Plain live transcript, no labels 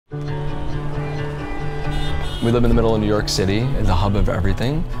We live in the middle of New York City, the hub of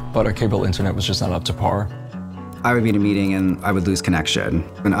everything, but our cable internet was just not up to par. I would be in a meeting and I would lose connection.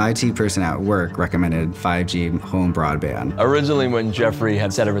 An IT person at work recommended 5G home broadband. Originally, when Jeffrey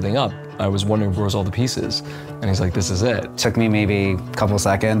had set everything up, I was wondering where was all the pieces. And he's like, this is it. Took me maybe a couple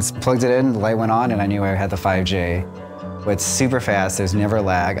seconds, plugged it in, the light went on, and I knew I had the 5G. It's super fast, there's never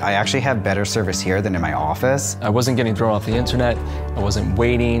lag. I actually have better service here than in my office. I wasn't getting thrown off the internet, I wasn't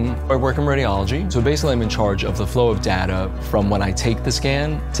waiting. I work in radiology, so basically I'm in charge of the flow of data from when I take the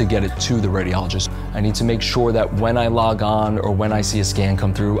scan to get it to the radiologist. I need to make sure that when I log on or when I see a scan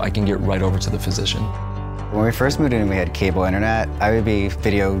come through, I can get right over to the physician. When we first moved in and we had cable internet, I would be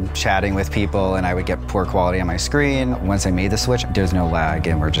video chatting with people and I would get poor quality on my screen. Once I made the switch, there's no lag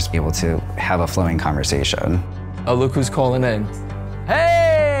and we're just able to have a flowing conversation. Oh, look who's calling in.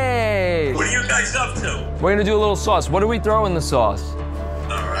 Hey! What are you guys up to? We're gonna do a little sauce. What do we throw in the sauce?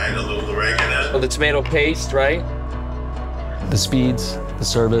 All right, a little oregano. Oh, the tomato paste, right? The speeds, the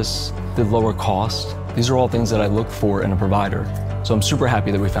service, the lower cost. These are all things that I look for in a provider. So I'm super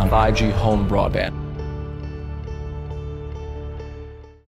happy that we found 5G home broadband.